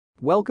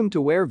Welcome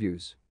to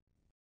Wearviews.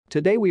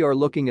 Today we are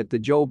looking at the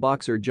Joe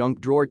Boxer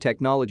Junk Drawer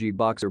Technology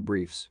Boxer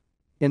Briefs.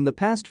 In the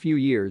past few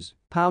years,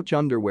 pouch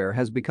underwear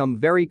has become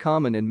very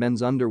common in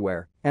men's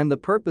underwear, and the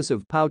purpose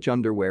of pouch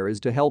underwear is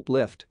to help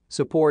lift,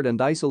 support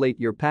and isolate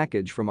your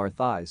package from our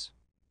thighs.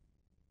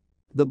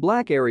 The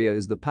black area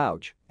is the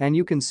pouch, and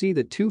you can see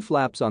the two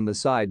flaps on the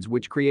sides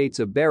which creates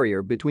a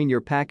barrier between your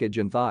package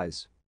and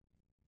thighs.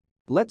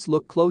 Let's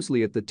look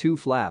closely at the two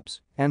flaps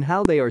and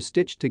how they are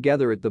stitched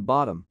together at the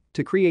bottom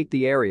to create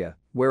the area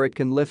where it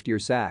can lift your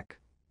sack.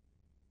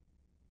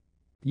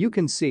 You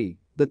can see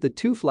that the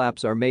two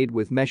flaps are made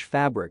with mesh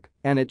fabric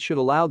and it should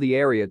allow the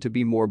area to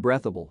be more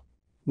breathable.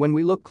 When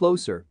we look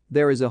closer,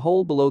 there is a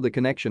hole below the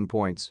connection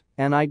points,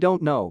 and I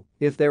don't know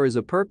if there is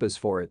a purpose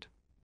for it.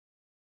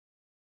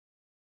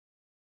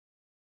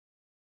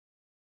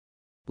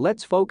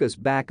 Let's focus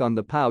back on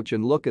the pouch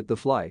and look at the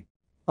fly.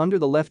 Under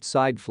the left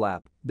side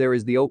flap, there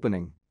is the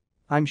opening.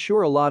 I'm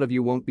sure a lot of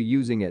you won't be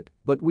using it,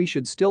 but we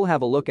should still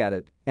have a look at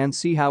it and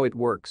see how it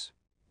works.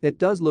 It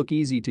does look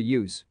easy to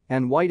use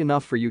and wide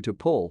enough for you to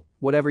pull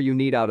whatever you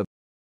need out of.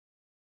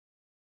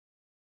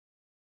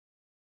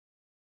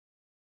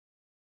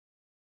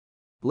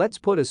 Let's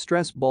put a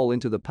stress ball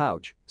into the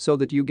pouch so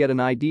that you get an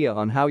idea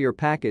on how your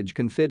package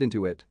can fit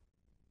into it.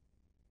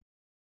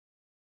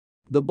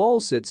 The ball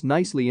sits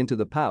nicely into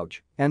the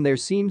pouch, and there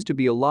seems to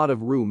be a lot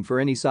of room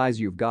for any size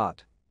you've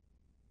got.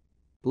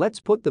 Let's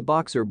put the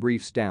boxer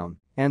briefs down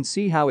and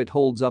see how it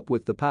holds up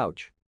with the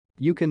pouch.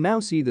 You can now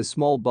see the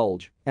small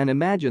bulge and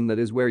imagine that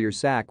is where your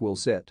sack will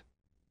sit.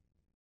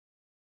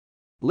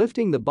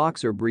 Lifting the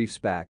boxer briefs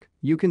back,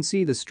 you can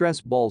see the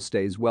stress ball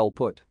stays well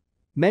put.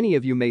 Many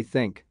of you may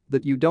think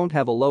that you don't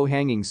have a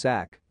low-hanging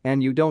sack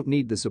and you don't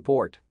need the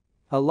support.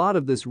 A lot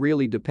of this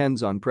really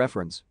depends on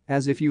preference,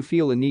 as if you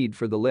feel a need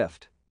for the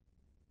lift.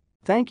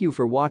 Thank you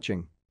for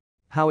watching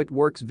how it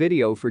works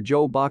video for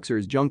Joe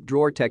Boxer's Junk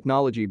Drawer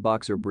Technology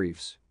Boxer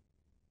Briefs.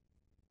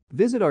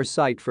 Visit our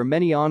site for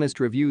many honest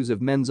reviews of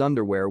men's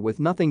underwear with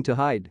nothing to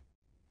hide.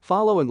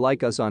 Follow and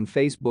like us on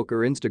Facebook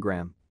or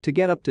Instagram to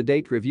get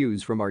up-to-date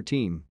reviews from our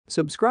team.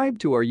 Subscribe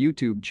to our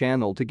YouTube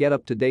channel to get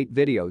up-to-date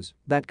videos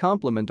that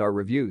complement our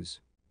reviews.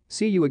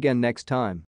 See you again next time.